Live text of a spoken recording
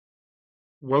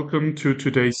Welcome to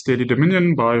today's Daily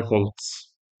Dominion by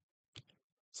Holtz.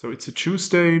 So it's a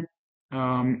Tuesday,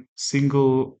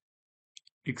 single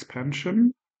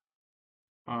expansion.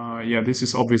 Yeah, this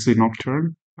is obviously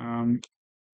Nocturne.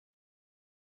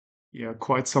 Yeah,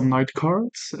 quite some night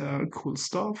cards, cool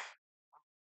stuff.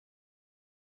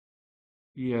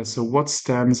 Yeah, so what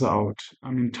stands out?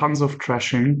 I mean, tons of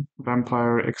trashing,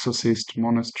 Vampire, Exorcist,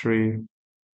 Monastery,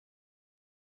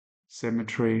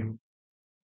 Cemetery,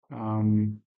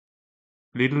 um,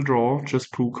 little draw,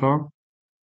 just Puka.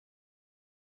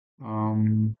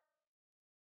 Um,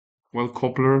 well,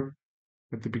 Cobbler,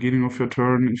 at the beginning of your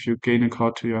turn, if you gain a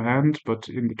card to your hand, but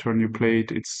in the turn you play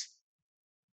it, it's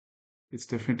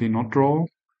definitely not draw.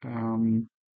 Um,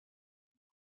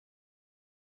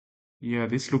 yeah,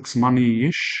 this looks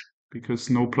money-ish because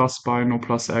no plus buy, no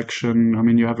plus action. I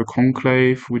mean, you have a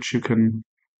Conclave, which you can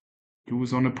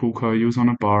use on a Puka, use on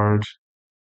a Bard,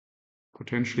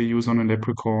 potentially use on a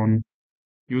Leprechaun,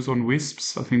 use on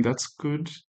Wisps. I think that's good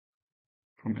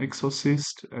from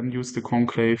Exorcist, and use the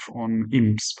Conclave on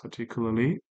Imps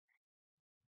particularly.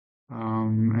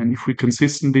 And if we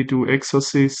consistently do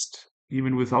Exorcist,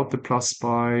 even without the plus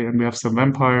buy, and we have some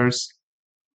vampires,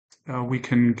 we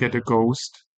can get a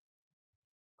ghost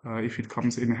if it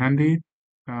comes in handy.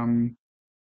 Um,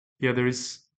 yeah, there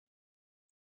is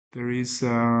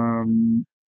a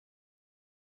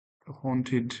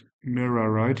haunted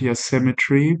mirror, right? Yeah,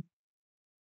 cemetery.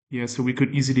 Yeah, so we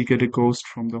could easily get a ghost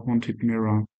from the haunted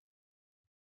mirror.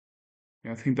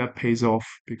 Yeah, I think that pays off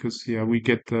because yeah, we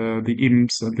get the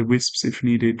imps and the wisps if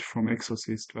needed from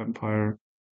Exorcist. Vampire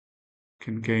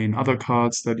can gain other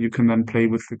cards that you can then play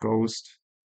with the ghost.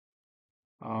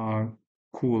 Uh,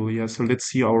 cool. Yeah, so let's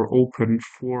see our open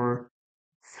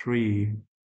 4-3.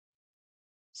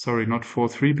 Sorry, not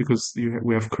 4-3 because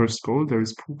we have cursed gold. There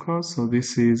is Puka, so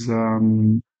this is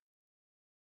 5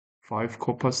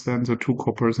 coppers then, so 2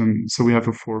 coppers, and so we have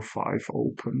a 4-5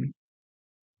 open.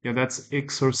 Yeah, that's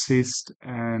Exorcist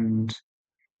and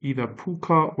either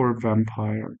Puka or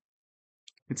Vampire.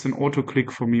 It's an auto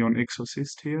click for me on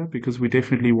Exorcist here because we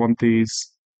definitely want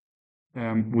these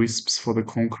wisps for the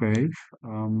Conclave.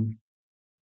 I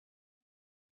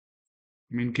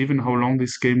mean, given how long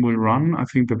this game will run, I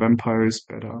think the Vampire is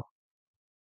better.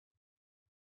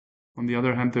 On the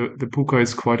other hand, the Puka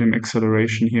is quite an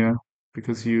acceleration here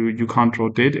because you can't draw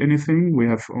dead anything. We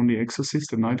have only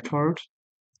Exorcist, a night card.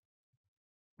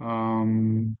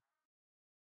 Um,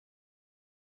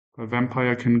 a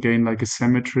vampire can gain like a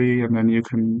cemetery, and then you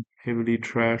can heavily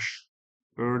trash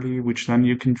early, which then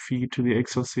you can feed to the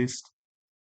Exorcist.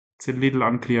 It's a little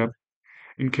unclear.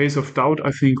 In case of doubt,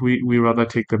 I think we rather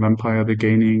take the vampire, the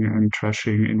gaining and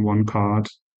trashing in one card,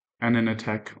 and an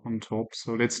attack on top.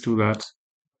 So let's do that.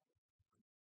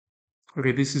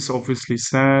 Okay, this is obviously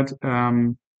sad,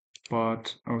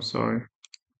 but oh, sorry.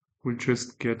 We'll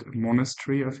just get a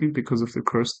monastery, I think, because of the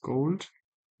cursed gold.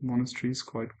 Monastery is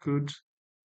quite good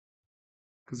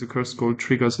because the cursed gold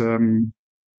triggers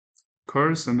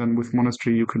curse, and then with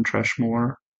monastery you can trash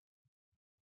more.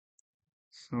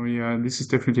 So yeah, this is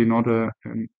definitely not a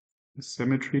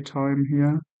cemetery time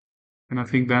here, and I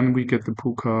think then we get the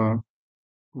Puka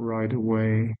right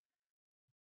away.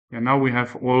 Yeah, now we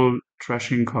have all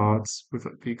trashing cards with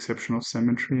the exception of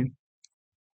cemetery.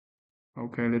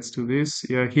 Okay, let's do this.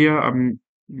 Yeah, here I'm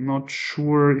not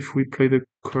sure if we play the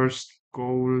cursed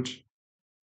gold.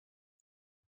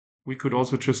 We could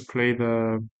also just play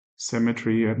the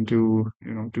cemetery and do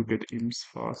get imps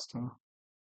faster.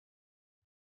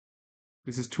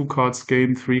 This is 2 cards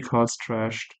gained, 3 cards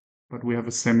trashed, but we have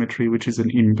a cemetery which is an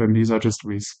imp, and these are just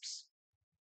wisps.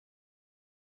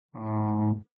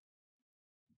 Uh,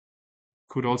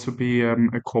 could also be a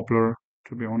cobbler,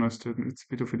 to be honest. It's a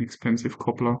bit of an expensive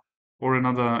cobbler. Or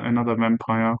another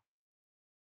vampire.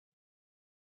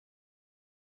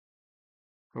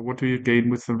 But what do you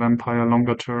gain with the vampire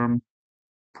longer term?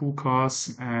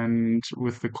 Pukas, and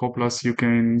with the cobblers you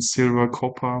gain silver,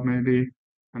 copper maybe,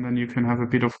 and then you can have a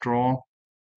bit of draw.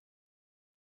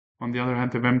 On the other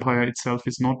hand, the vampire itself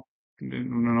is not,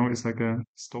 no, it's like a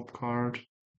stop card.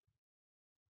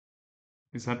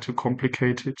 Is that too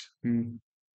complicated? I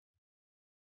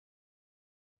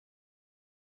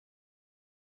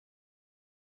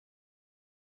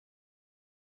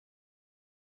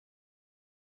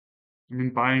mean,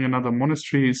 buying another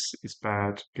monastery is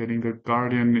bad. Getting the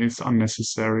guardian is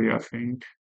unnecessary, I think,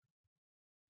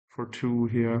 for 2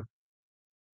 here.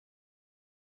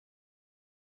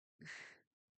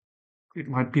 It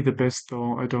might be the best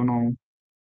though, I don't know.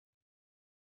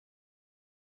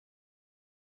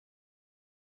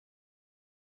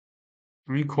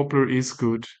 I mean, Cobbler is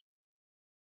good.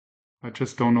 I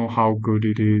just don't know how good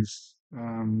it is.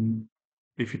 um,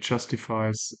 if it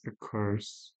justifies a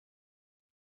curse.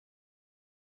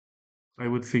 I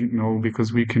would think no,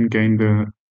 because we can gain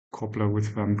the cobbler with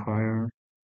vampire.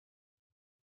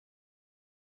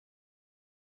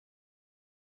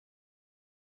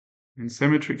 And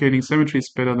symmetry, gaining symmetry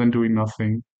is better than doing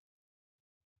nothing.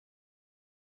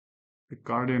 The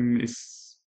garden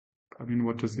is, I mean,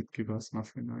 what does it give us?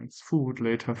 Nothing. Right? It's food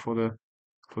later for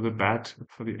the bat,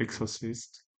 for the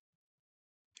exorcist.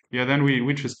 Yeah, then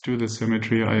we just do the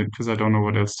symmetry. Because I don't know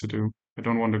what else to do. I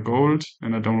don't want a gold,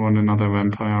 and I don't want another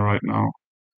vampire right now.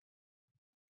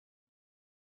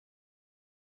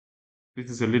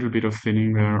 This is a little bit of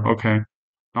thinning there. Okay.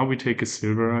 Now we take a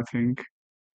silver, I think.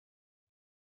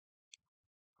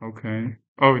 Okay.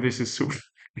 Oh, this is so.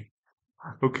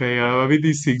 Okay, I mean,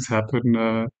 these things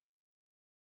happen.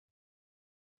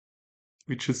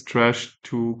 We just trashed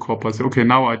two coppers. Okay,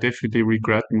 now I definitely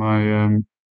regret my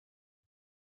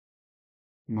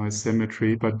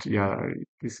symmetry, but yeah,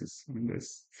 this is, I mean,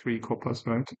 there's three coppers,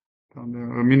 right? Down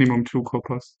there, or minimum two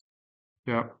coppers.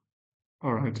 Yeah,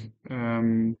 all right.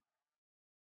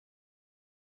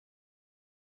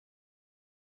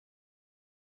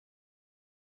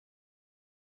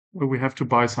 Well, we have to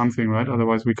buy something, right?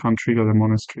 Otherwise, we can't trigger the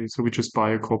monastery. So we just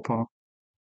buy a copper.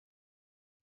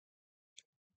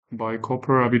 Buy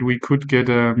copper. I mean, we could get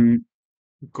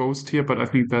ghost here, but I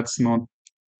think that's not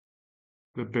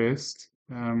the best.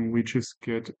 We just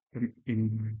get an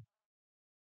in.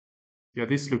 Yeah,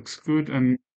 this looks good,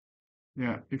 and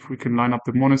yeah, if we can line up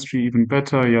the monastery even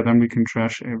better, yeah, then we can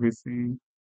trash everything.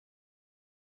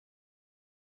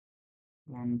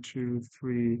 1, 2,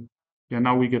 3. Yeah,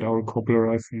 now we get our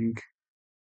cobbler, I think.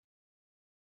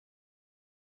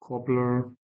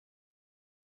 Cobbler,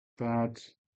 that.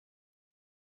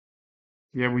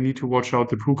 Yeah, we need to watch out.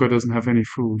 The puka doesn't have any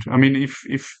food. I mean, if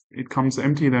it comes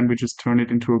empty, then we just turn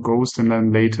it into a ghost, and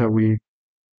then later we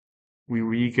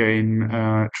regain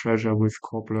treasure with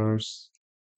cobblers.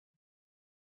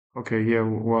 Okay, yeah,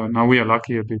 well, now we are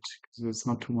lucky a bit because there's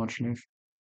not too much left.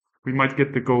 We might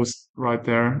get the ghost right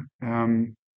there,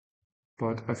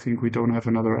 but I think we don't have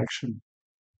another action.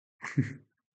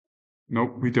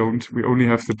 Nope, we don't. We only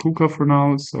have the puka for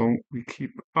now, so we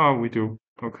keep. Ah, we do.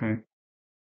 Okay,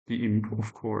 the imp,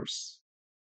 of course.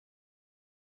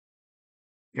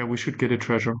 Yeah, we should get a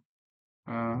treasure,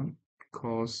 uh,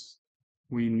 because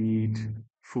we need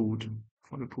food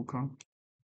for the puka.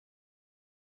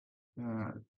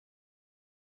 Uh,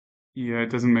 yeah, it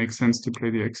doesn't make sense to play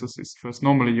the exorcist first.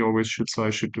 Normally, you always should, so I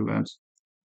should do that.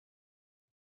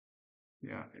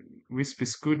 Yeah, wisp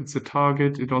is good. It's a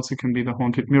target. It also can be the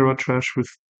haunted mirror trash with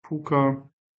puka.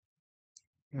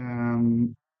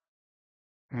 Um,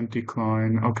 and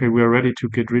decline. Okay, we are ready to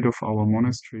get rid of our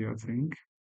monastery, I think.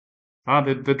 Ah,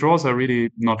 the draws are really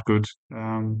not good.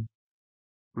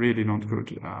 Really not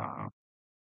good. I'm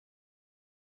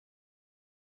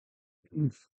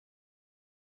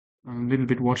a little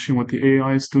bit watching what the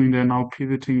AI is doing. They're now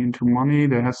pivoting into money.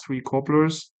 They have three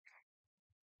cobblers.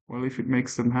 Well, if it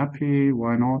makes them happy,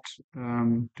 why not?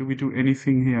 Do we do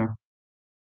anything here?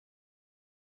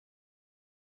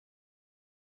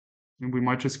 And we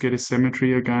might just get a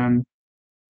cemetery again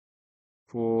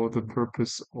for the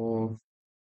purpose of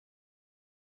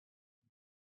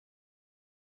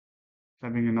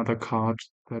having another card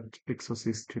that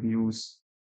Exorcist can use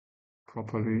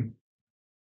properly.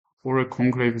 Or a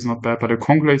conclave is not bad, but a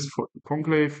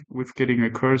conclave with getting a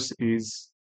curse is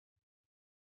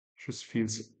just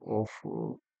feels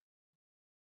awful.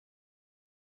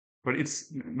 But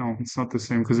it's no, it's not the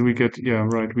same because we get, yeah,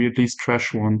 right. We at least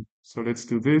trash one. So let's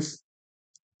do this.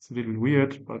 It's a little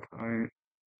weird, but I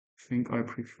think I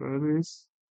prefer this.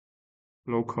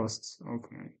 Low costs.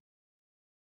 Okay.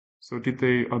 So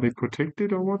are they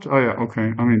protected or what? Oh yeah,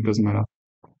 okay. I mean, it doesn't matter.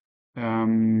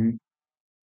 Um,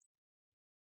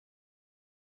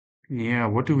 yeah,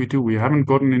 what do we do? We haven't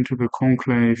gotten into the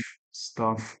conclave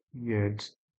stuff yet.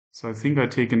 So I think I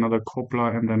take another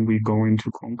cobbler and then we go into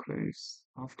conclaves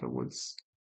afterwards.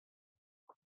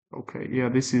 Okay, yeah,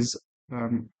 this is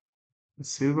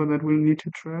silver that we'll need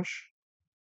to trash.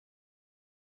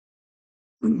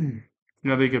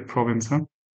 Yeah, they get province, huh?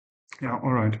 Yeah,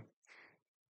 all right.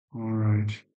 All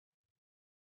right.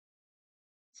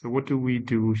 So what do we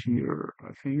do here?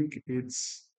 I think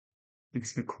it's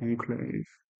the conclave.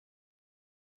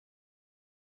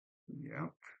 Yeah.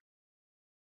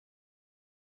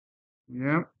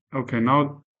 Yeah. Okay,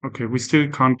 now okay, we still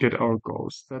can't get our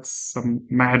ghost. That's some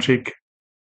magic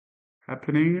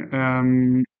happening.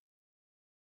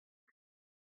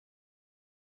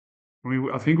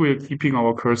 I think we're keeping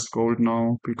our cursed gold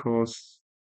now because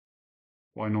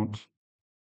why not?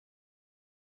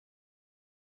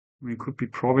 I mean, it could be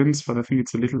province, but I think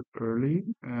it's a little early.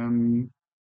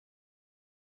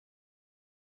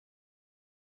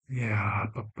 Yeah,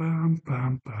 ba-bam,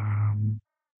 bam, bam.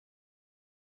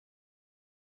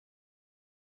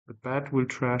 The bat will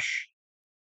trash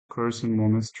curse and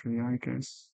monastery, I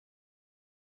guess.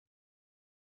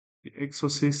 The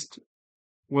exorcist,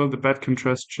 well, the bat can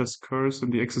trash just curse,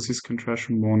 and the exorcist can trash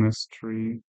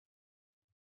monastery.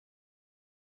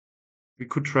 We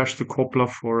could trash the cobbler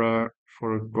for a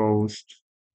ghost.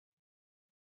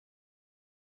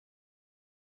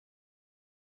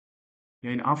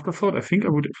 Yeah, in afterthought, I think I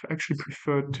would have actually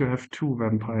preferred to have two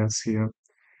vampires here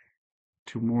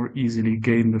to more easily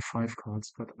gain the 5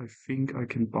 cards, but I think I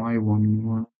can buy one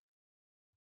more.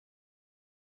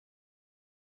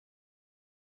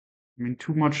 I mean,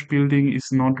 too much building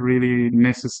is not really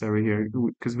necessary here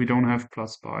because we don't have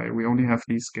plus buy. We only have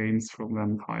these gains from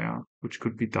vampire, which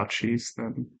could be duchies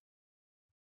then.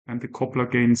 And the cobbler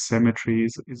gains cemetery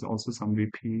is also some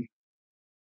VP.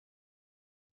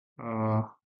 Uh,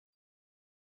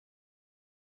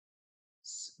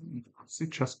 is it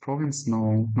just province?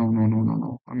 No, no, no, no, no,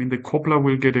 no. I mean, the cobbler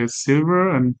will get a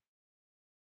silver, and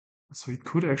so it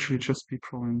could actually just be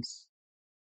province.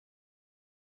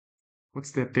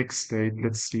 What's their deck state?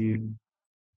 Let's see.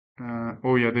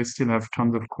 Oh yeah, they still have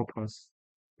tons of coppers.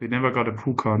 They never got a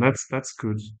puka. That's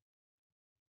good.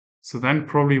 So then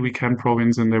probably we can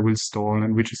province and they will stall,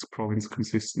 and we just province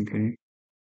consistently.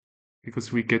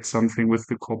 Because we get something with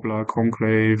the cobbler,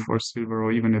 conclave, or silver,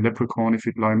 or even a leprechaun if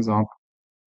it lines up.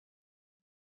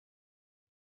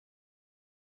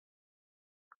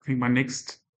 I think my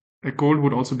next a gold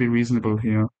would also be reasonable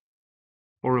here.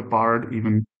 Or a bard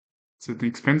even. It's an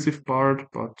expensive bard,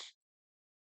 but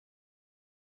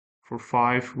for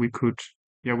 5 we could,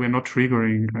 yeah, we're not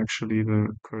triggering actually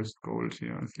the cursed gold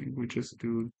here. I think we just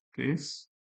do this.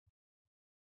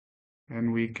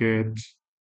 And we get,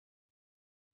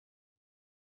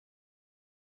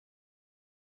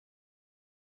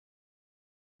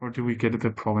 or do we get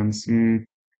the province?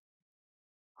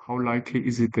 How likely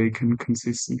is it they can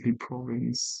consistently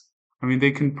province? I mean,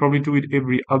 they can probably do it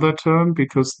every other turn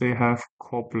because they have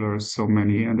cobblers so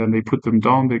many, and then they put them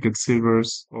down, they get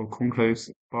silvers or conclaves,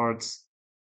 bards,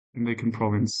 and they can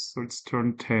province. So it's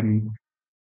turn 10.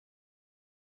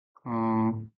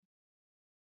 Uh,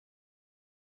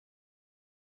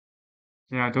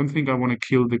 yeah, I don't think I want to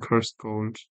kill the cursed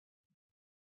gold.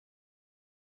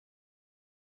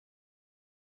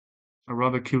 I'd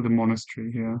rather kill the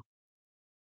monastery here.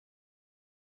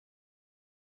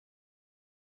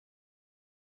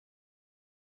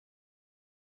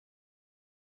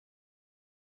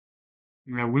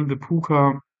 Yeah, will the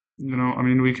puka, I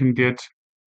mean, we can get.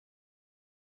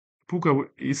 Puka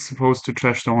is supposed to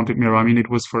trash the haunted mirror. I mean, it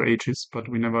was for ages, but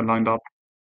we never lined up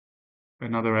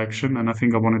another action, and I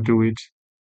think I want to do it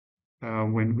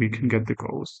when we can get the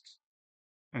ghost.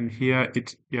 And here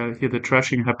the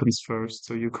trashing happens first,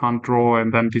 so you can't draw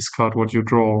and then discard what you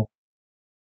draw.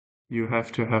 You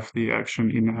have to have the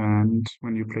action in hand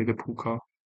when you play the puka.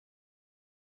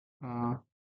 Uh,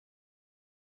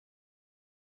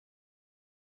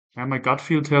 yeah, my gut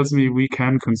feel tells me we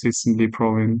can consistently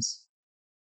province.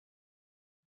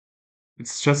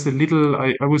 It's just a little.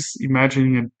 I was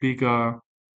imagining a bigger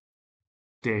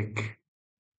deck,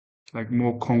 like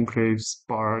more conclaves,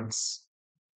 bards,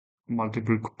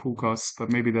 multiple pukas, but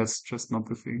maybe that's just not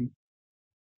the thing.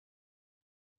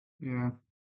 Yeah.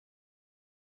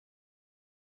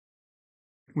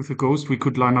 With a ghost, we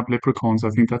could line up leprechauns.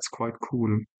 I think that's quite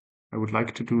cool. I would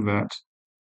like to do that.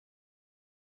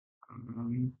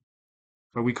 Um,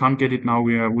 but we can't get it now.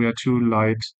 We are too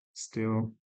light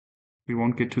still. We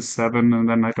won't get to 7, and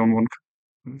then I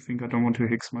think I don't want to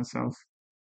hex myself.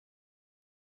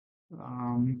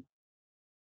 Um,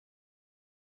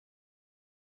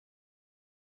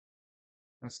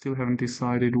 I still haven't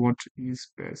decided what is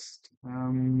best.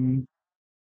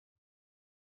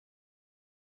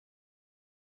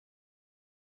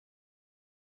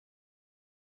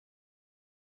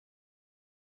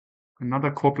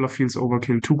 Another cobbler feels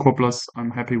overkill. 2 cobblers.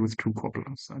 I'm happy with 2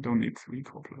 cobblers. I don't need 3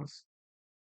 cobblers.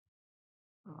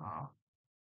 Uh,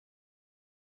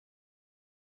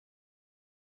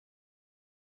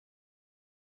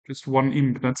 just 1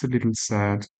 imp. That's a little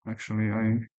sad, actually.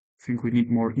 I think we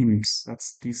need more imps.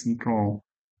 That's decent draw.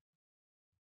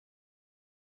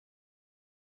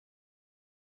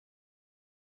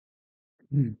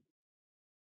 Hmm.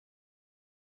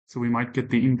 So we might get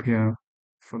the imp here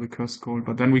for the cursed gold,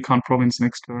 but then we can't province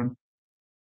next turn.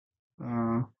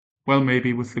 Uh, well,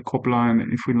 maybe with the cobbler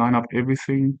and if we line up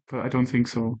everything, but I don't think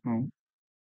so. No,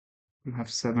 we'll have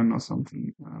 7 or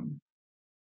something.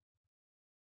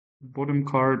 Bottom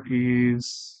card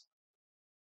is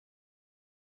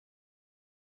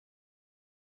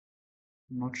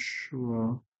not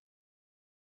sure.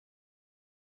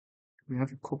 We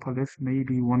have a copper left,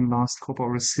 maybe one last copper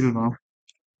or a silver.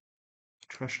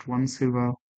 Trashed one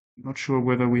silver. Not sure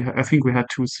whether we I think we had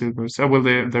two silvers. Oh, well,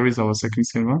 there is our second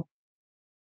silver.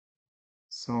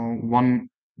 So one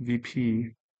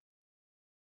VP.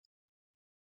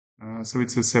 So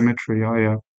it's a symmetry. Oh,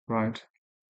 yeah, right.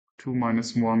 2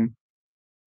 minus 1.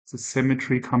 It's a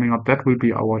symmetry coming up. That will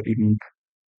be our imp.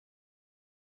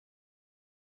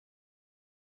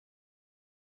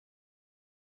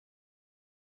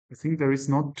 I think there is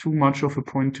not too much of a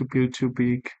point to build too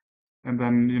big and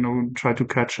then, try to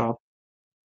catch up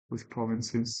with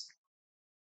provinces.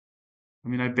 I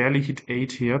mean, I barely hit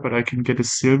 8 here, but I can get a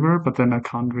silver, but then I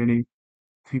can't really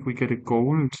think we get a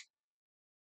gold.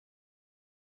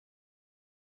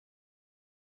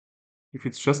 If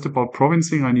it's just about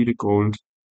provincing, I need a gold.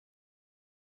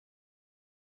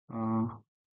 Or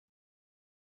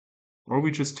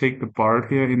we just take the bard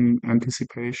here in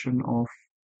anticipation of,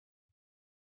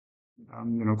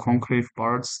 conclave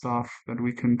bard stuff that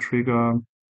we can trigger.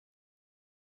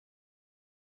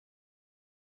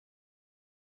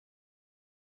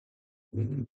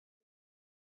 Mhm.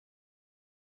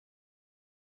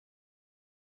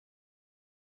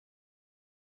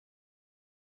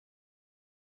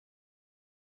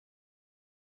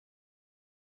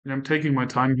 I'm taking my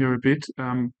time here a bit,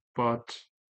 but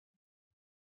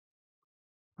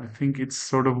I think it's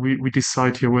sort of we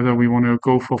decide here whether we want to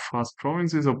go for fast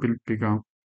provinces or build bigger.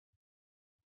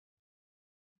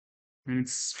 I mean, it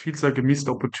feels like a missed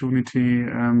opportunity.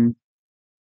 And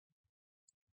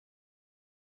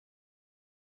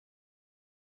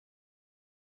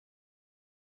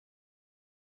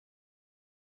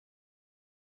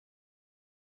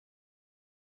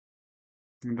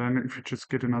then if we just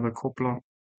get another coupler.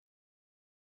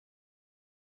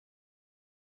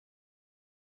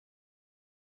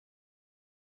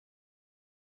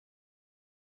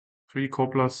 Three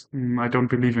couplers, I don't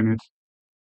believe in it.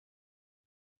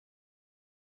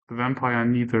 The vampire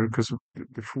neither, because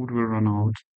the food will run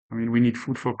out. I mean, we need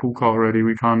food for Puka already.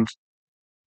 We can't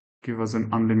give us an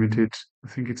unlimited. I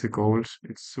think it's a gold.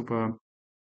 It's super,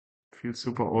 feels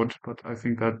super odd, but I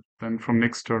think that then from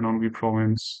next turn on we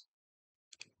province.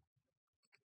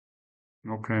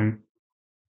 Okay.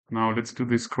 Now let's do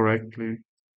this correctly.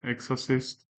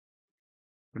 Exorcist.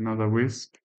 Another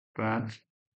wisp. Bad.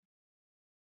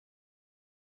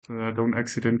 So that I don't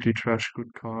accidentally trash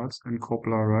good cards. And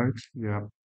Cobbler, right? Yeah.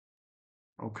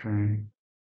 Okay.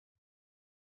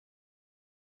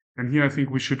 And here I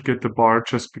think we should get the bar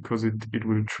just because it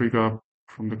will trigger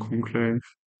from the conclave.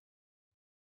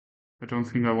 I don't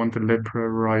think I want the lepra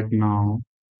right now.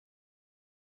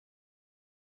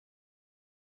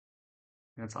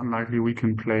 Yeah, it's unlikely we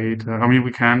can play it. I mean,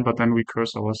 we can, but then we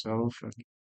curse ourselves.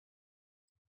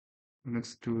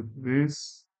 Let's do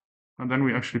this. And then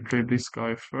we actually play this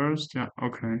guy first. Yeah,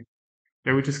 okay.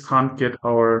 Yeah, we just can't get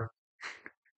our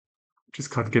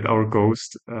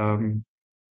ghost. Yeah,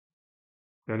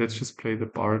 let's just play the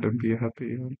bard and be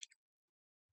happy.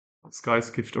 Sky's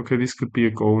gift. Okay, this could be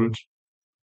a gold.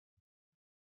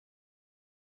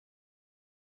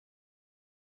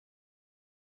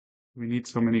 We need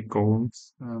so many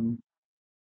golds. I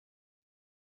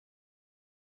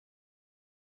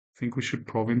think we should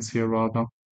province here rather.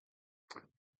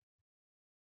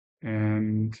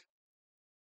 And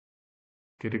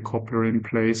get a cobbler in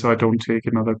play so I don't take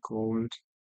another gold.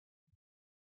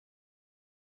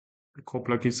 The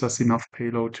cobbler gives us enough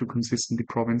payload to consistently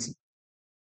province.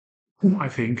 I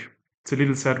think. It's a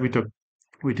little sad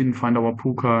we didn't find our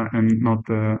Puka and not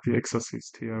the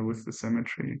Exorcist here with the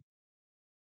cemetery.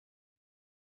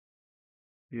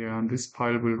 Yeah, and this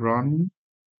pile will run.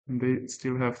 And they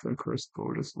still have the cursed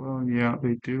gold as well. Yeah,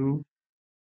 they do.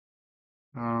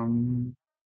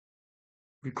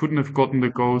 We couldn't have gotten the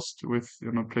ghost with,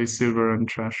 play silver and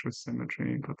trash with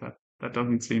cemetery, but that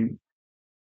doesn't seem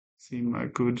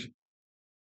good.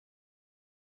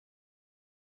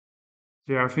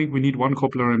 Yeah, I think we need one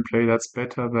cobbler in play. That's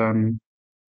better than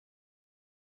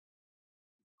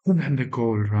the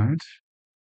gold, right?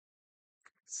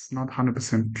 It's not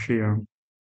 100% clear.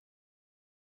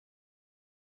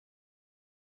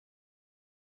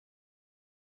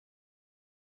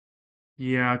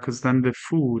 Yeah, because then the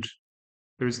food,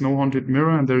 there is no haunted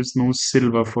mirror and there is no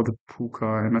silver for the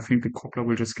puka, and I think the cobbler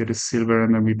will just get a silver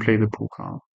and then we play the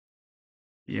puka.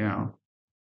 Yeah.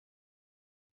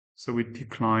 So we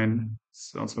decline.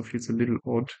 It also feels a little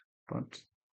odd, but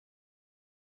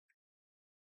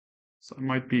so I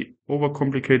might be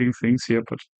overcomplicating things here,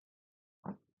 but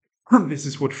This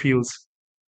is what feels,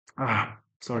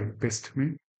 sorry, best to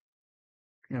me.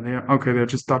 Yeah, okay, they're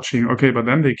just touching. Okay, but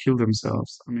then they kill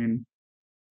themselves. I mean,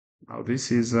 oh, this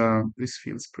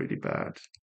feels pretty bad.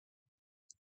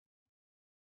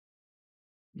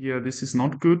 Yeah, this is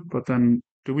not good, but then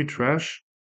do we trash?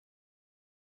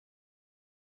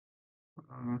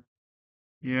 Uh,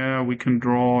 yeah, we can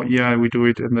draw. Yeah, we do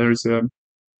it, and there's a.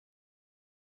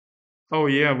 Oh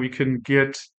yeah, we can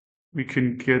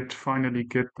finally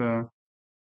get the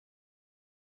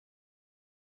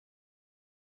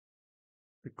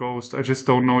ghost. I just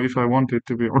don't know if I want it,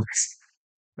 to be honest.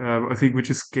 I think we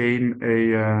just gain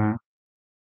a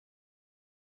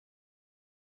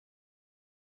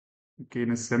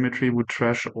cemetery would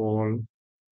trash all.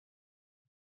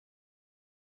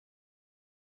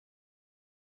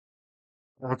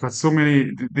 I've got so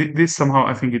many. This somehow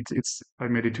I think it's I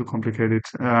made it too complicated.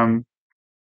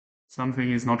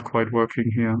 Something is not quite working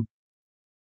here.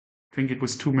 I think it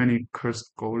was too many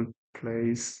cursed gold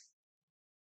plays.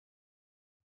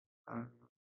 Uh,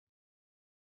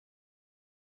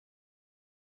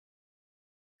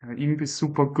 Imp is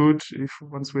super good if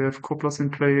once we have Coplas in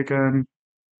play again.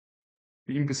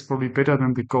 The Imp is probably better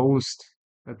than the Ghost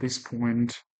at this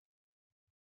point.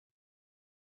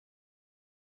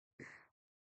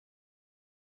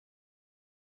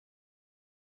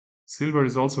 Silver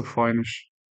is also finish,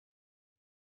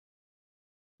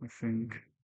 I think.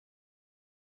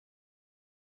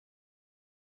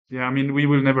 Yeah, I mean we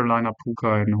will never line up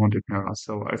Puka and Haunted Mirror,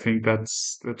 so I think that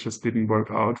just didn't work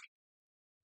out.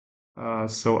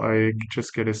 So I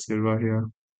just get a silver here,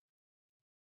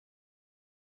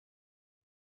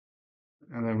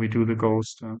 and then we do the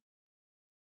Ghost.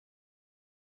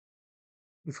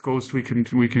 With Ghost we can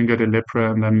get a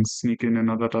Lepra and then sneak in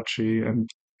another Duchy, and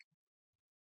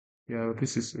yeah,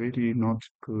 this is really not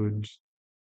good.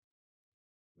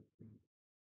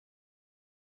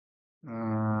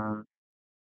 Uh,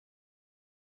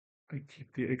 I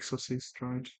keep the Exorcist,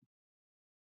 right?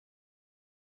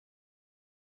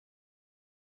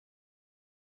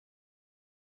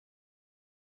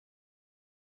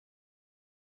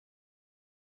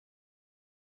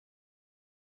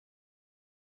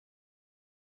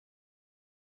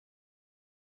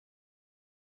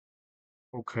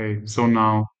 Okay, so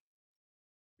now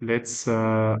let's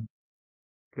uh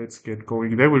let's get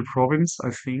going. They will province,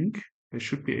 I think. They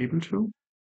should be able to.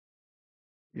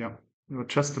 Yeah, we're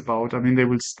just about. I mean, they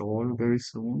will stall very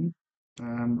soon.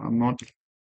 I'm not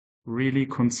really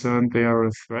concerned they are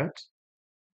a threat.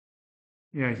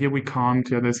 Yeah, here we can't.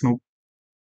 Yeah, there's no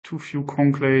too few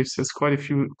conclaves. There's quite a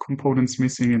few components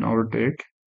missing in our deck.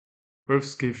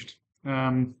 Earth's Gift.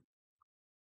 Do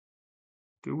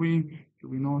we? Do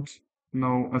we not?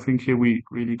 No, I think here we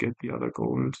really get the other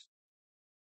gold.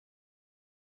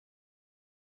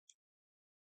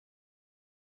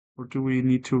 Or do we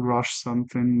need to rush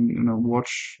something?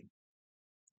 Watch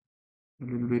a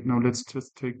little bit. No, let's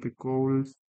just take the gold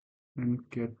and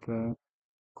get the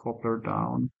copper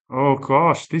down. Oh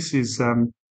gosh, this is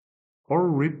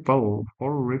horrible,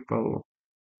 horrible.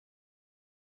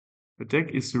 The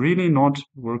deck is really not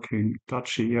working.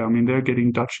 Duchy, yeah, I mean they're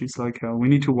getting duchies like hell. We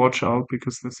need to watch out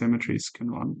because the cemeteries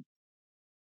can run.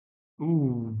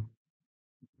 Ooh,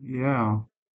 yeah.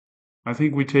 I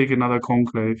think we take another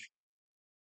conclave.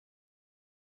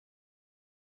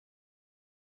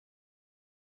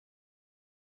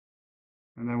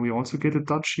 And then we also get a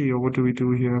duchy, or what do we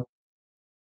do here?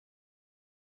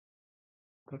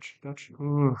 Duchy, duchy.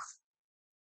 Ugh.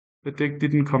 The deck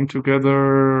didn't come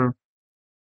together.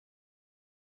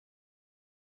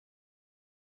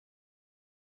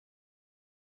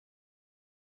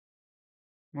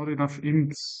 Not enough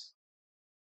imps.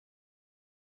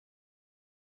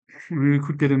 We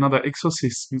could get another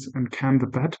exorcist and can the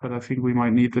bat, but I think we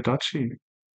might need the duchy.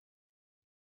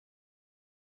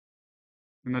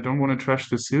 And I don't want to trash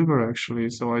the silver actually,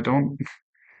 so I don't.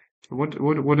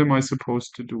 What am I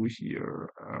supposed to do here?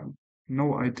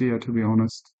 No idea, to be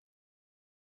honest.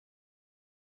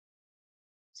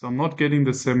 So I'm not getting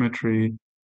the symmetry.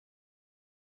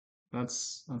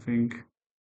 That's, I think,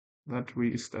 that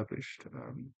we established.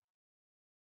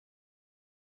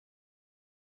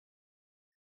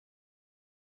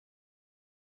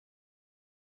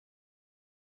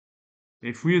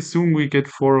 If we assume we get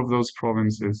 4 of those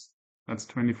provinces, that's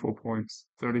 24 points,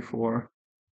 34.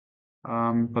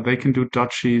 But they can do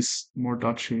duchies, more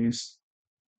duchies.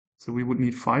 So we would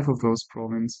need 5 of those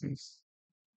provinces.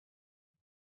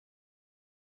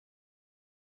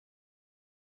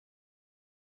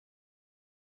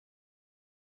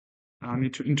 I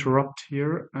need to interrupt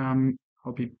here.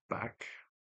 I'll be back.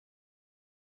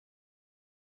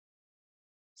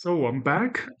 So I'm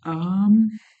back.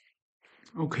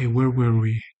 Okay, where were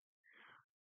we?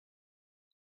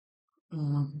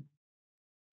 Um,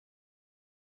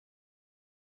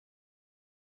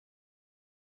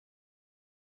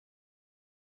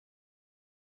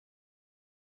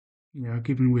 yeah,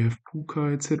 given we have Puka,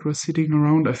 etc. sitting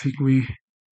around, I think we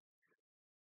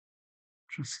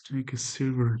just take a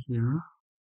silver here.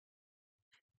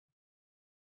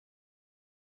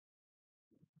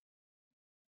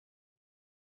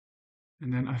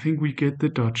 And then I think we get the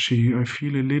Duchy. I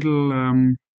feel a little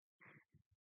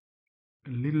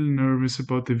nervous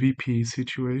about the VP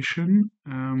situation.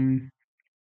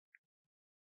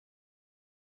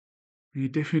 He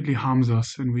definitely harms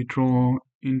us, and we draw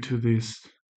into this.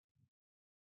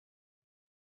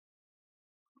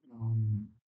 Um,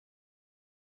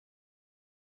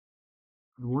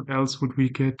 what else would we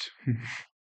get?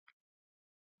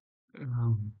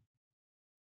 um,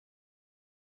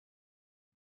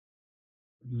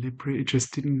 Libre, it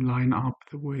just didn't line up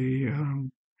the way.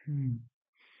 Hmm,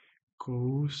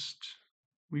 Ghost.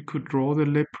 We could draw the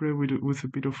Lepre with a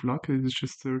bit of luck. It's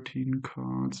just 13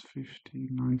 cards, 15,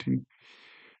 19,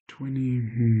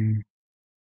 20.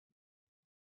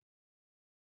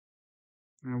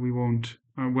 We won't.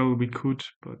 Well, we could,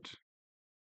 but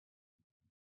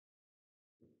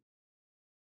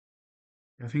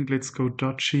I think let's go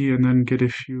Duchy and then get a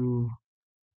few.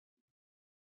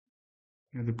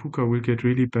 Yeah, the Puka will get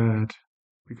really bad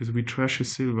because we trash a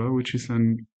silver, which is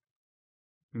then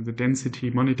the density,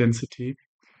 money density.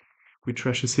 We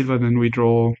trash a silver, then we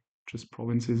draw just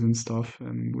provinces and stuff,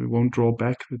 and we won't draw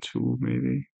back the two,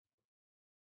 maybe.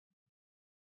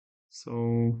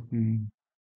 So,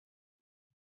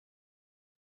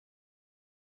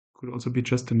 could also be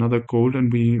just another gold,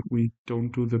 and we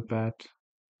don't do the bet.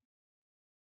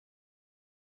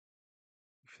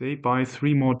 If they buy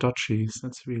three more duchies,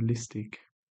 that's realistic.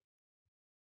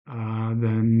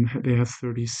 Then they have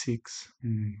 36.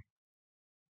 Then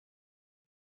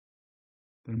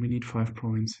we need five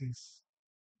provinces.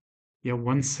 Yeah,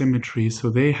 one cemetery. So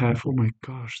they have, oh my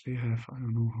gosh, they have, I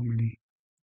don't know how many.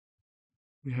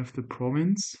 We have the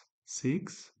province,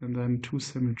 six, and then two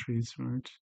cemeteries, right?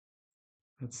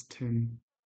 That's 10.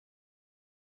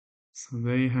 So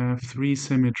they have three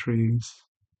cemeteries.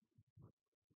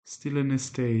 Still an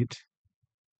estate.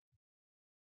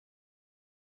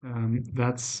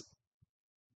 That's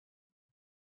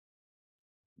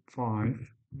five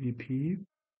VP.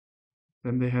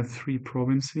 Then they have three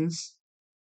provinces,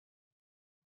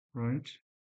 right?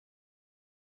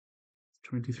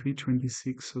 23,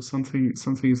 26. So something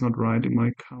is not right in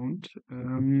my count.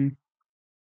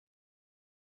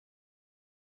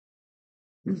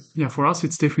 Yeah, for us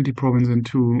it's definitely province and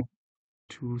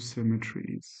two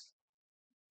cemeteries.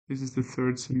 This is the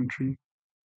third cemetery.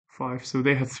 Five. So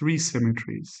they have three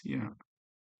cemeteries. Yeah.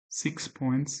 6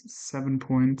 points, 7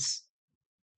 points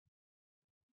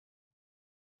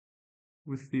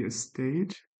with the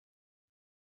estate.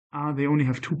 They only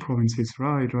have two provinces.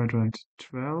 Right, right, right.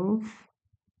 12.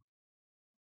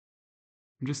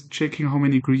 I'm just checking how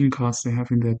many green cards they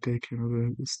have in their deck,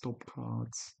 the stop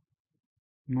cards.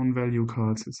 Non-value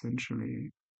cards,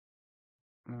 essentially.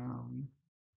 Um,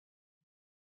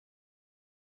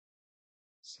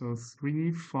 so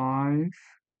 3, 5,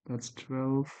 that's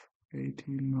 12,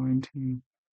 18, 19.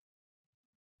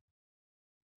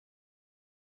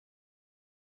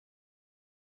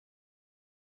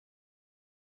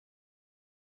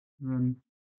 Then,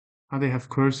 they have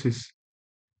curses.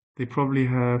 They probably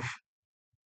have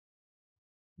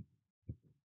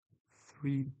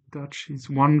three duchies,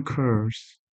 one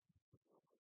curse.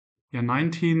 Yeah,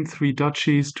 19, three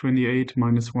duchies, 28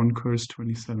 minus one curse,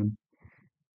 27.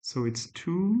 So it's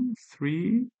 2,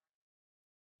 3,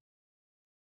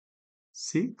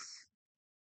 6,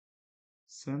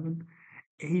 7,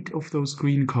 8 of those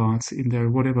green cards in there,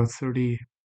 whatever, 30.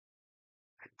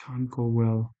 Can't go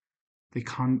well. They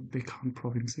can't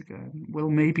province again. Well,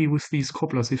 maybe with these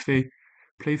cobblers, if they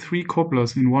play three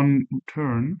cobblers in one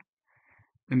turn,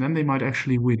 and then they might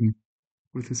actually win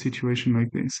with a situation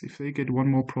like this. If they get one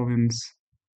more province,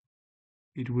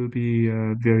 it will be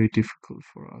very difficult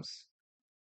for us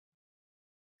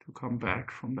to come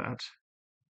back from that.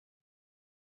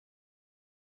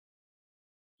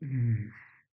 Mm.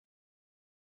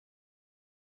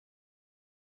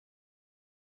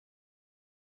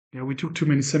 Yeah, we took too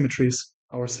many cemeteries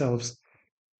ourselves,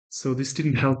 so this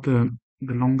didn't help the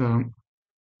longer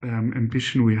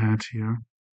ambition we had here,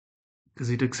 because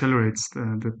it accelerates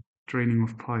the draining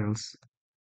of piles.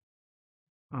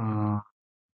 Uh,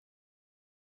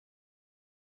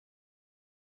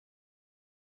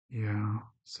 yeah,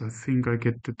 so I think I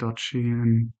get the duchy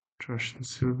and Trash the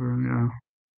silver, yeah.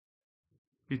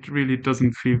 It really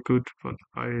doesn't feel good, but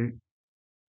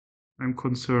I'm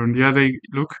concerned. Yeah, they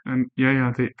look and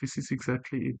yeah, this is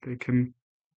exactly it. They can.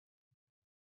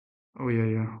 Oh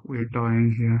yeah, we're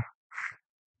dying here.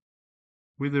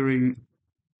 Withering.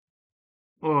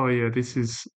 Oh yeah, this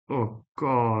is. Oh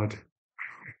God.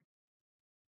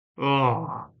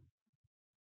 Oh,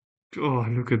 oh,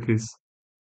 look at this.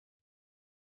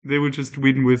 They will just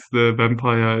win with the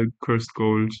vampire cursed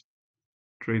gold,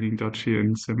 draining duchy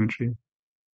and cemetery.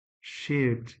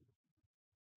 Shit.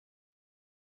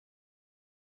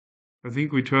 I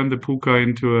think we turned the puka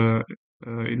into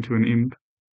an imp,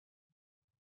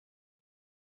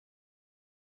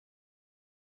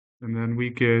 and then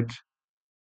we get.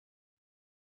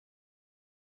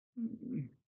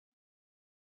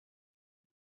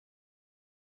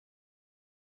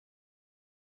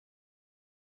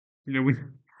 We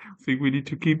think we need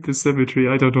to keep the cemetery.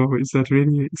 I don't know. Is that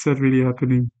really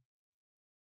happening?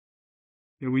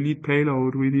 Yeah, we need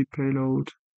payload. We need payload.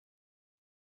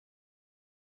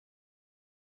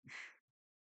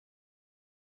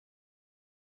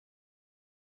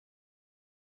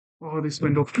 Oh, this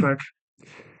went off track.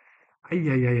 Ay,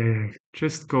 ay, ay, ay, ay.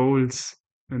 Just goals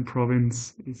and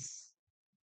province is.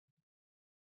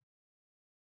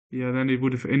 Yeah, then it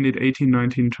would have ended 18,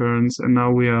 19 turns, and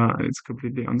now it's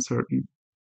completely uncertain.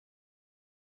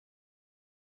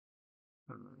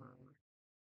 Uh,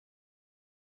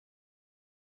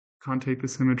 Can't take the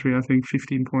cemetery. I think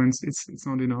 15 points. It's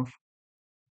not enough.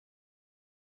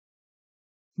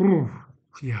 Ooh,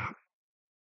 yeah,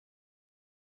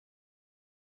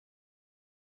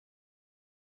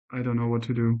 I don't know what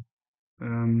to do.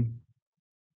 Um,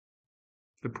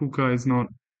 the Puka is not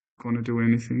gonna do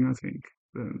anything, I think.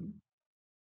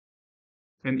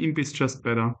 And Imp is just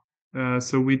better.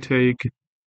 So we take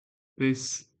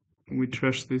this, we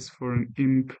trash this for an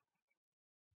Imp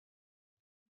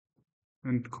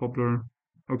and Cobbler.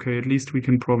 Okay, at least we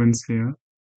can province here.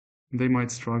 They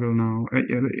might struggle now.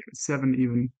 Yeah, 7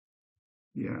 even.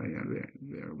 Yeah,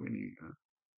 they're winning.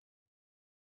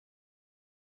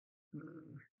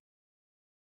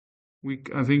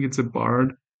 I think it's a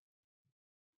Bard.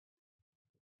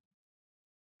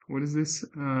 What is this?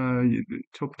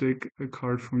 Top deck a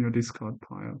card from your discard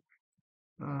pile.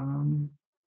 Um,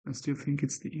 I still think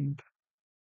it's the Imp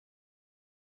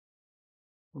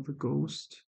or the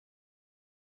Ghost.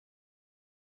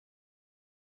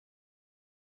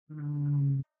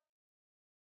 Um,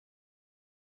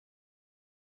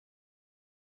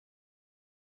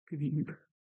 the Imp.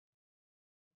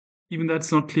 Even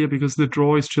that's not clear because the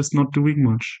draw is just not doing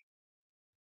much.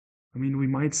 I mean, we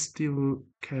might still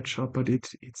catch up, but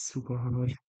it's super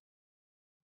hard.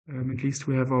 At least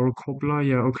we have our cobbler.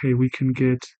 Yeah, okay, we can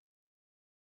get.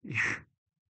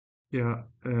 Yeah,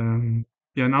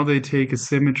 yeah. Now they take a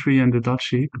cemetery and a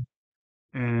duchy,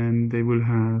 and they will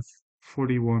have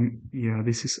 41. Yeah,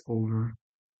 this is over.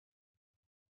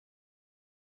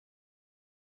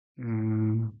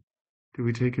 Do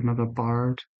we take another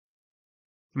bard?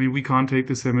 I mean, we can't take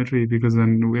the cemetery because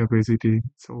then we are basically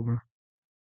it's over.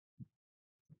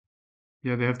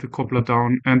 Yeah, they have the cobbler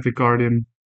down and the guardian.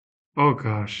 Oh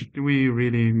gosh, we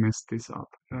really messed this up.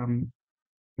 The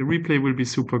replay will be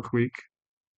super quick.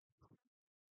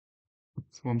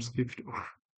 Swarm's gift.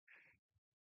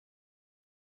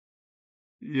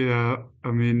 Yeah,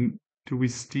 I mean, do we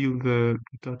steal the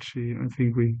duchy? I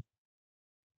think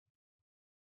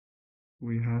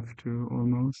we have to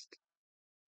almost.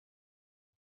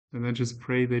 And then just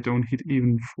pray they don't hit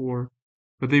even 4.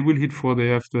 But they will hit 4. They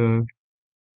have the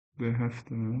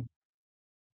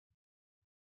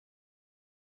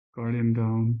guardian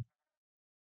down.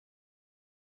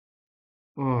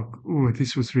 Oh, ooh,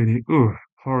 this was really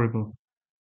horrible.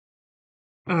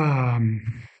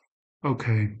 Um,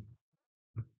 okay.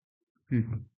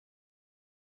 Hmm.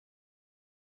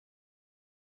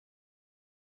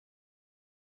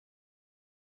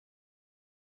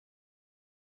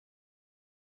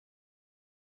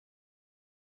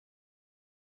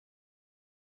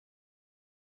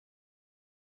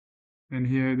 And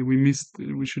here we missed.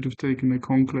 We should have taken a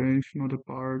conclave, not a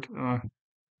bard.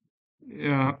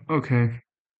 Yeah. Okay.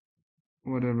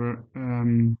 Whatever.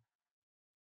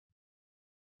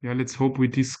 Yeah. Let's hope we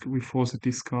force a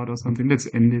discard or something.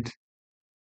 Let's end it.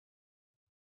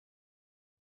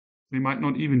 They might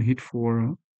not even hit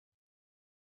 4.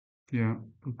 Yeah.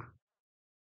 Look.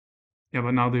 Yeah,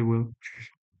 but now they will.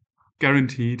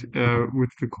 Guaranteed. With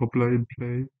the cobbler in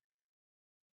play.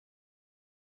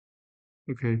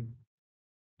 Okay.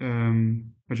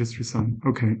 I just resign.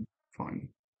 Okay. Fine.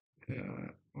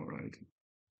 All right.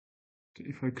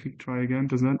 If I click try again,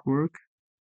 does that work?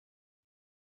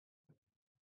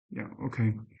 Yeah,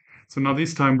 okay. So now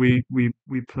this time we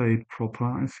played proper,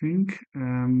 I think.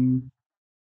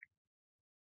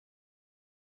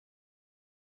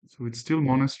 So it's still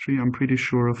monastery, I'm pretty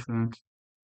sure of that.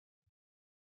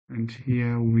 And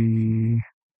here we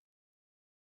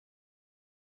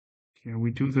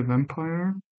do the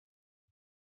vampire.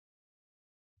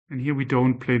 And here we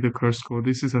don't play the curse code.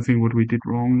 This is, I think, what we did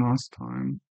wrong last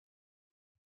time.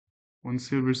 1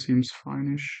 silver seems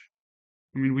fine-ish.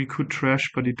 I mean, we could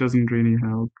trash, but it doesn't really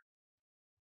help.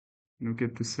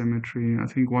 Get the symmetry. I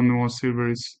think 1 more silver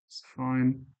is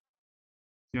fine.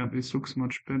 Yeah, this looks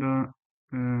much better.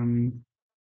 Um,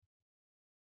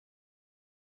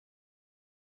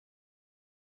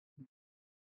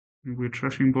 we're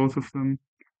trashing both of them,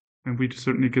 and we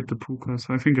certainly get the puka.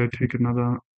 So I think I take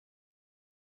another.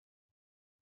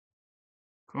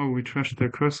 Oh, we trashed their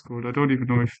curse code. I don't even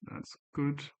know if that's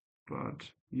good, but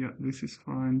yeah, this is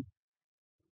fine.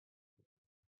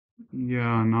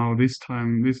 Yeah, now this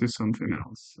time this is something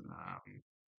else.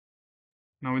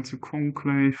 Now it's a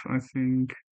conclave, I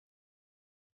think,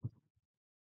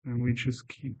 and we just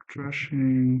keep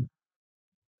trashing.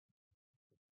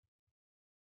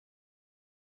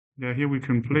 Yeah, here we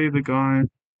can play the guy.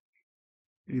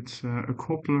 It's a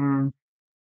cobbler.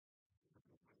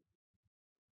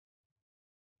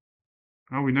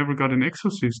 Oh, we never got an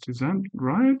exorcist, is that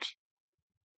right?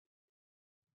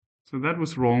 So that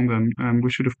was wrong then. We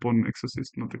should have bought an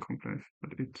exorcist, not the conclave,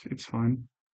 but it's fine.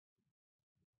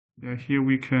 Yeah, here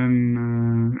we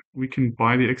can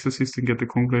buy the exorcist and get the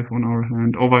conclave on our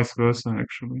hand, or vice versa,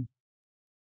 actually.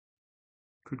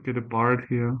 Could get a bard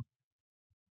here.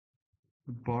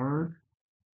 A bard.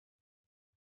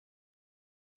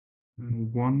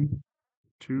 And 1,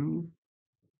 2.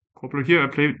 Cobbler. Here I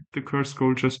played the curse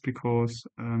gold just because.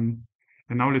 And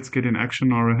now let's get in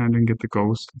action on our hand and get the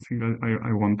ghost. I think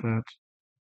I want that.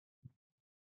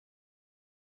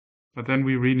 But then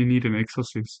we really need an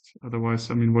exorcist. Otherwise,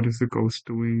 I mean, what is the ghost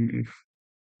doing if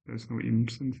there's no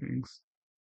imps and things?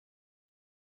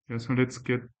 Yeah, so let's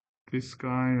get this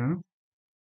guy. Yeah?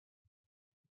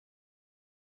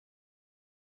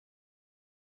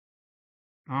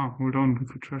 Ah, hold on. We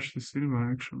could trash the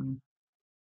silver actually.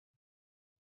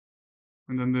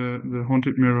 And then the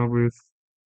haunted mirror with.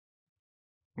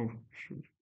 Oh, shoot.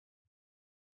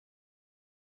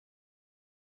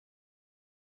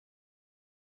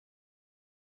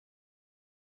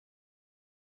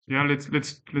 Yeah,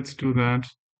 let's do that.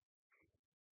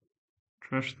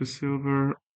 Trash the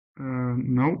silver.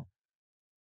 No.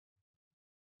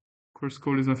 Curse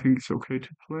gold is, I think, it's okay to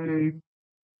play.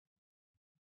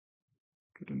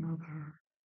 Get another.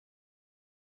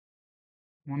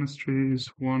 Monastery is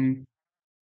 1,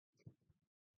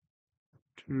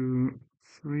 2,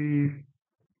 3.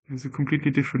 It's a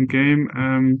completely different game.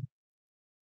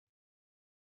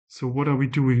 So what are we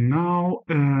doing now?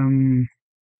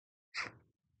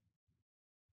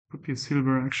 Could be a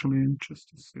silver actually,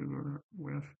 just a silver.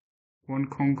 We have 1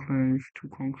 conclave, 2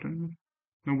 conclave.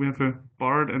 No, we have a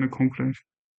bard and a conclave.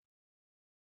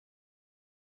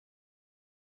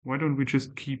 Why don't we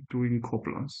just keep doing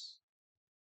cobblers?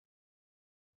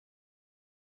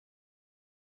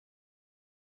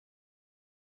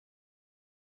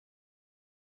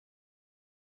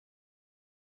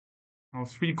 Now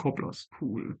 3 cobblers.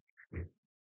 Cool.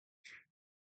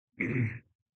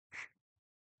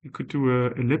 You could do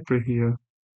a lepre here,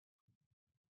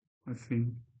 I think.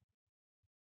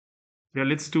 Yeah,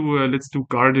 let's do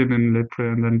guardian and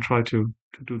lepre and then try to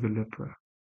do the lepre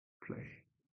play.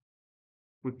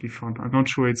 Would be fun. I'm not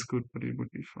sure it's good, but it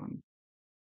would be fun.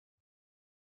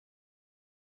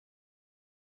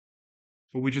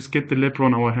 Or we just get the lepre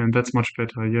on our hand. That's much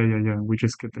better. Yeah, yeah, yeah. We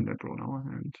just get the lepre on our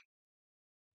hand.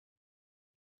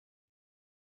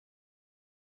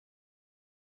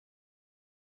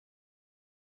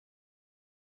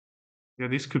 Yeah,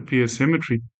 this could be a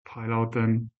symmetry pile out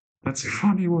then. That's a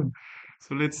funny one.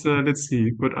 So let's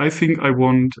see. But I think I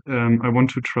want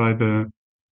to try the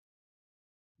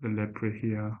lepre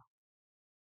here.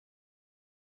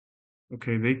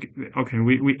 Okay,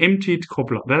 we emptied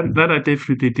cobbler. That I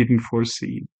definitely didn't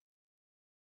foresee.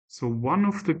 So one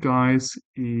of the guys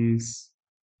is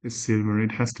silver.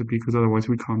 It has to be because otherwise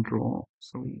we can't draw.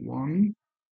 So 1,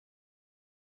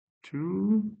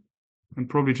 2, and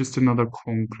probably just another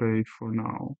conclave for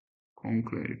now.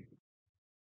 Conclave.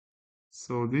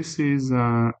 So this is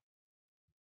 4,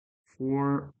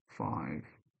 5,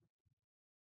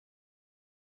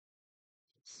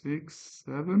 6,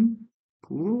 7.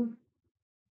 Cool.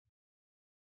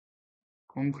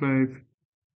 Conclave.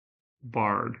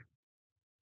 Bard.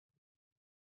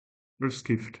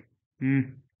 Rustgift. Hmm.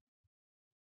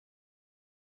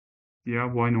 Yeah,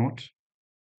 why not?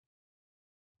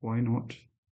 Why not?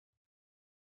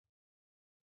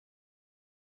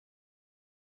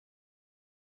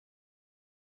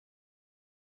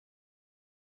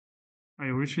 I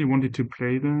originally wanted to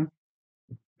play there.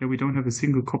 Yeah, we don't have a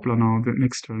single coupler now the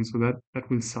next turn, so that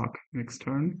will suck next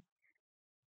turn.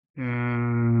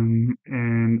 And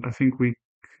I think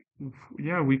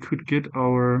yeah, we could get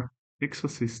our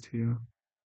Exorcist here.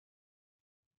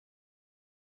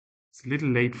 It's a little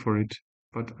late for it,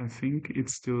 but I think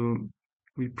it's still.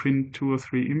 We print 2 or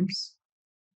 3 imps,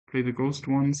 play the ghost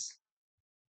ones.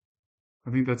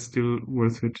 I think that's still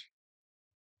worth it.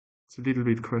 It's a little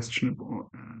bit questionable.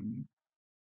 I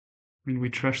mean, we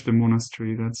trash the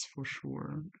monastery, that's for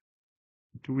sure.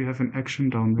 Do we have an action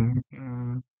down there?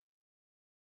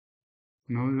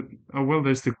 No. Oh, well,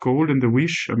 there's the gold and the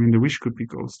wish. I mean, the wish could be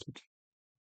ghosted.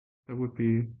 That would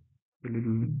be a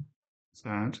little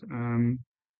sad.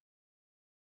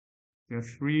 There are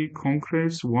 3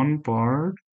 conclaves, 1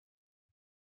 bard,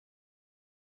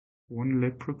 1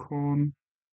 leprechaun.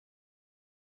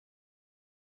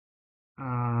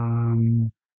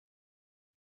 Um,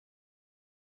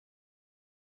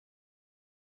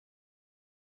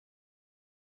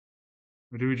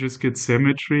 or do we just get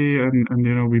cemetery and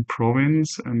we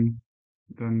province and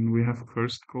then we have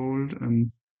cursed gold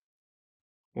and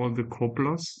all the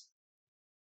cobblers?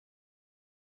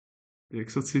 The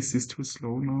exorcist is too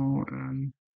slow now,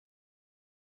 and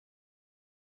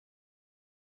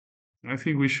I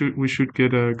think we should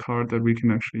get a card that we can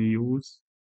actually use.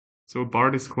 So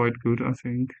bard is quite good, I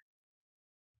think.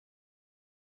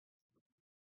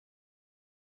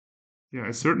 Yeah,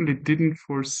 I certainly didn't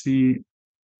foresee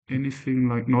anything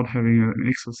like not having an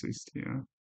exorcist here.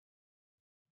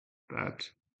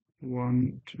 That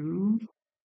 1, 2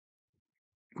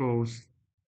 goes.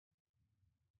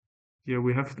 Yeah,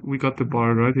 we got the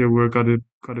bar right. Yeah, we got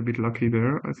a bit lucky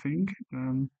there, I think.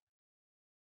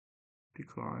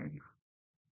 Decline.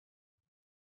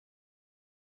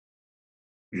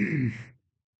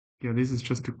 Yeah, this is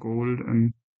just the gold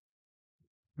and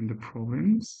the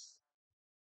province.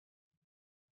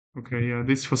 Okay, yeah,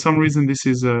 this for some reason this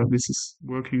is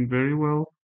working very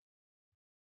well.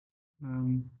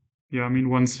 Um, yeah, I mean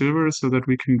 1 silver so that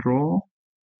we can draw.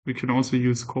 We can also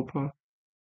use copper.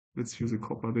 Let's use a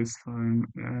copper this time.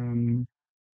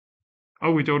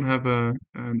 Oh, we don't have a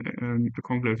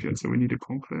conclave yet, so we need a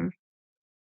conclave.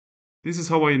 This is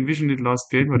how I envisioned it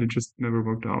last game, but it just never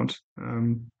worked out.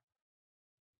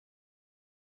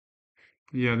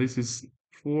 Yeah, this is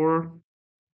 4,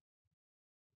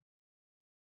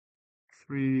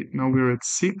 3. Now we're at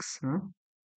 6, huh?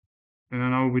 And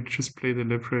now we just play the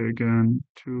lepre again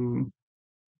to,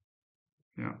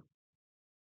 yeah.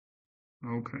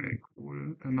 Okay,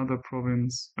 cool. Another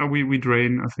province. Oh, we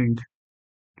drain, I think.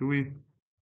 Do we?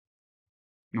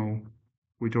 No,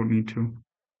 we don't need to.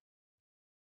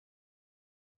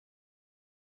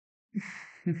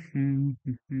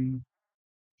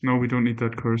 No, we don't need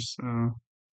that curse.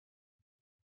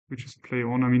 We just play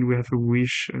on. I mean, we have a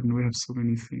wish and we have so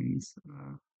many things.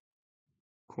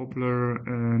 Cobbler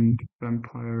and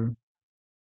vampire.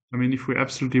 I mean, if we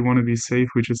absolutely want to be safe,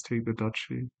 we just take the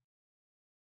duchy.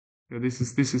 Yeah, this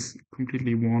is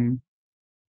completely one.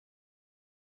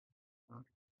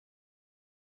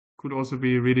 Could also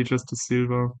be really just a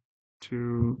silver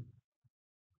to.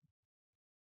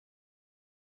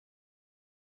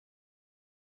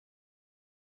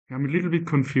 I'm a little bit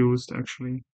confused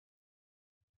actually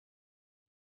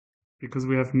because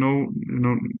we have no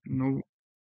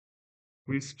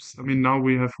wisps. I mean, now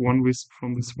we have 1 wisp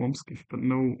from the swamp's gift, but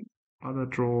no other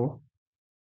draw.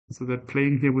 So that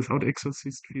playing here without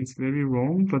exorcist feels very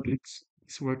wrong, but it's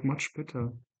worked much better.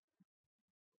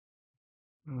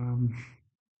 Um,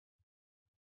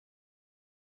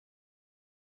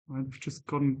 I've just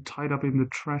gotten tied up in the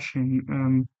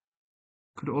trashing.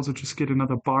 Could also just get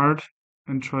another bard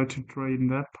and try to drain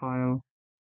that pile.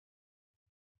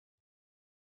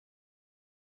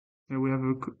 Yeah, we have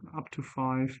up to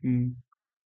 5. I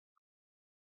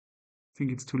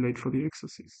think it's too late for the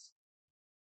exorcist.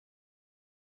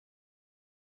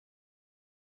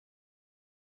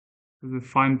 There's a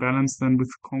fine balance then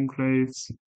with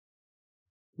conclaves,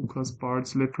 Lucas,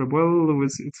 bards, lepre. Well,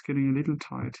 it's getting a little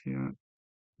tight here.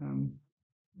 Um,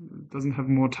 it doesn't have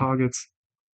more targets.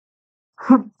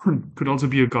 Could also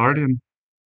be a guardian.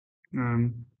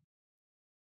 Um,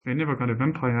 they never got a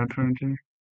vampire apparently.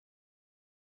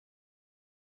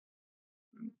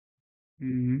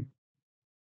 Mhm.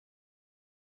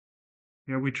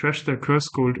 Yeah, we trashed their curse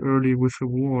gold early with the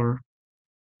war.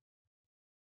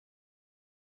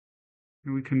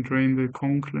 And we can drain the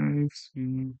conclaves.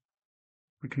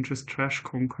 We can just trash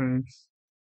concaves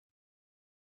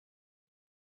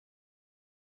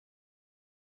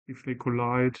if they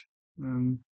collide.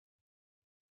 Um,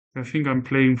 I think I'm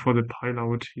playing for the pile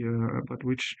out here, but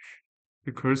which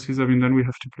the curse is, I mean, then we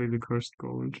have to play the cursed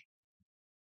gold.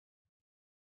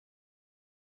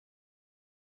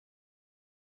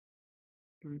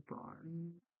 Do we buy?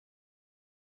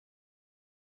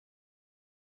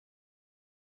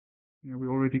 Yeah, we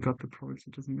already got the province.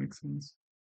 It doesn't make sense.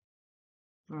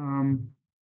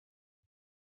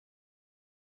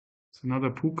 It's another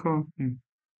puka.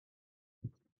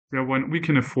 Yeah, when we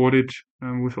can afford it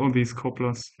with all these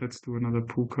cobblers, let's do another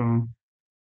puka.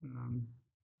 Um,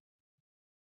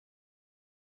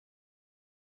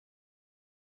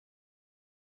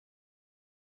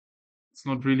 it's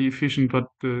not really efficient, but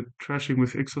the trashing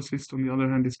with exorcist on the other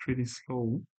hand is pretty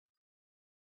slow.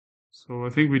 So I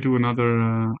think we do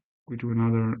another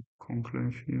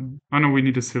conclave here. Oh no, we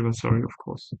need a silver. Sorry, of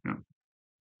course. Yeah,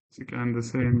 it's again the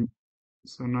same.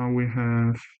 So now we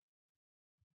have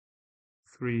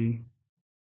 3.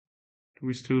 Do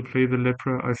we still play the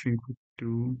lepra? I think we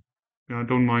do. Yeah, I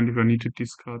don't mind if I need to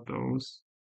discard those.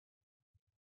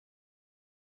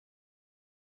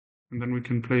 And then we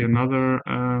can play another,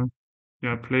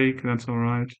 yeah, plague. That's all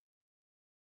right.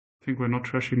 I think we're not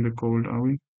trashing the gold, are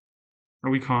we?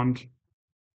 Oh, we can't.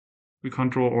 We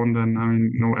can't draw on then. I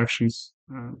mean, no actions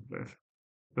left.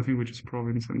 I think we just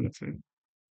province and that's it.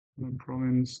 One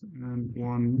province and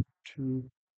 1,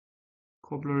 2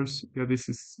 cobblers. Yeah, this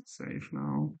is safe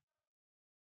now.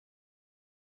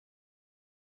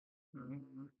 Uh,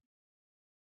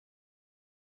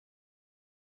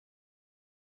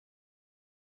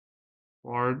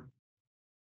 Bard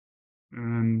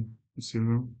and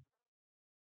silver.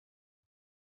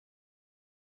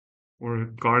 Or a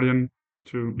guardian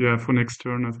to, yeah, for next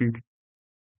turn, I think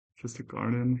just a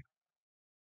guardian.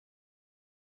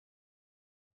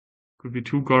 Could be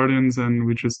 2 guardians and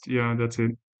we just, yeah, that's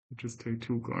it. We just take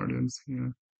 2 guardians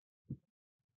here.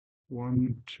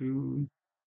 1, 2,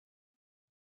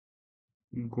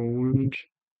 gold,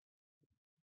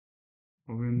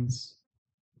 province,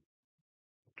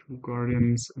 2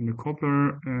 guardians and a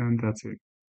copper, and that's it.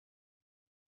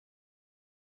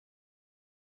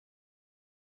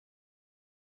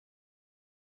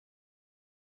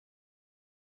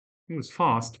 It was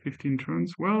fast, 15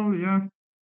 turns. Well, yeah.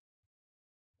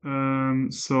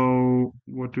 So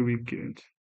what do we get?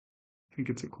 I think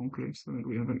it's a conclave, so that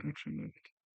we have an action left.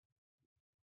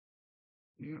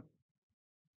 Yeah.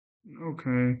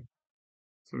 Okay.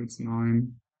 So it's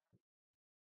 9,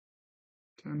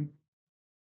 10,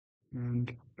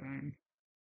 and bang.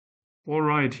 All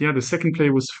right. Yeah, the second play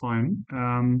was fine.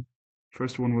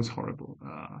 First one was horrible.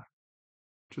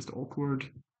 Just awkward.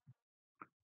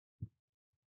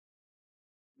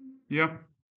 Yeah.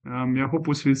 Yeah. Hope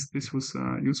this was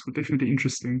useful. Definitely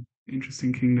interesting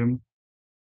kingdom.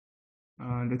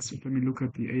 Let me look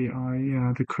at the AI.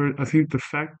 Yeah, I think the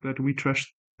fact that we trashed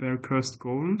their cursed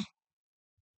gold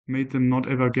made them not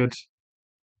ever get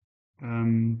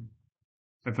um,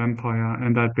 a vampire,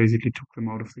 and that basically took them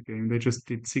out of the game. They just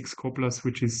did 6 cobblers,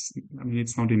 which is, I mean,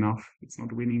 it's not enough. It's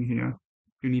not winning here.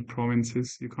 You need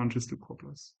provinces. You can't just do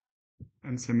cobblers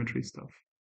and cemetery stuff.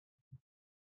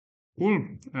 Cool.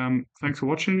 Thanks for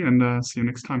watching, and see you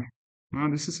next time.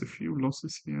 This is a few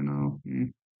losses here now.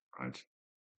 Right.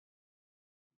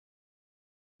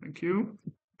 Thank you.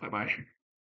 Bye bye.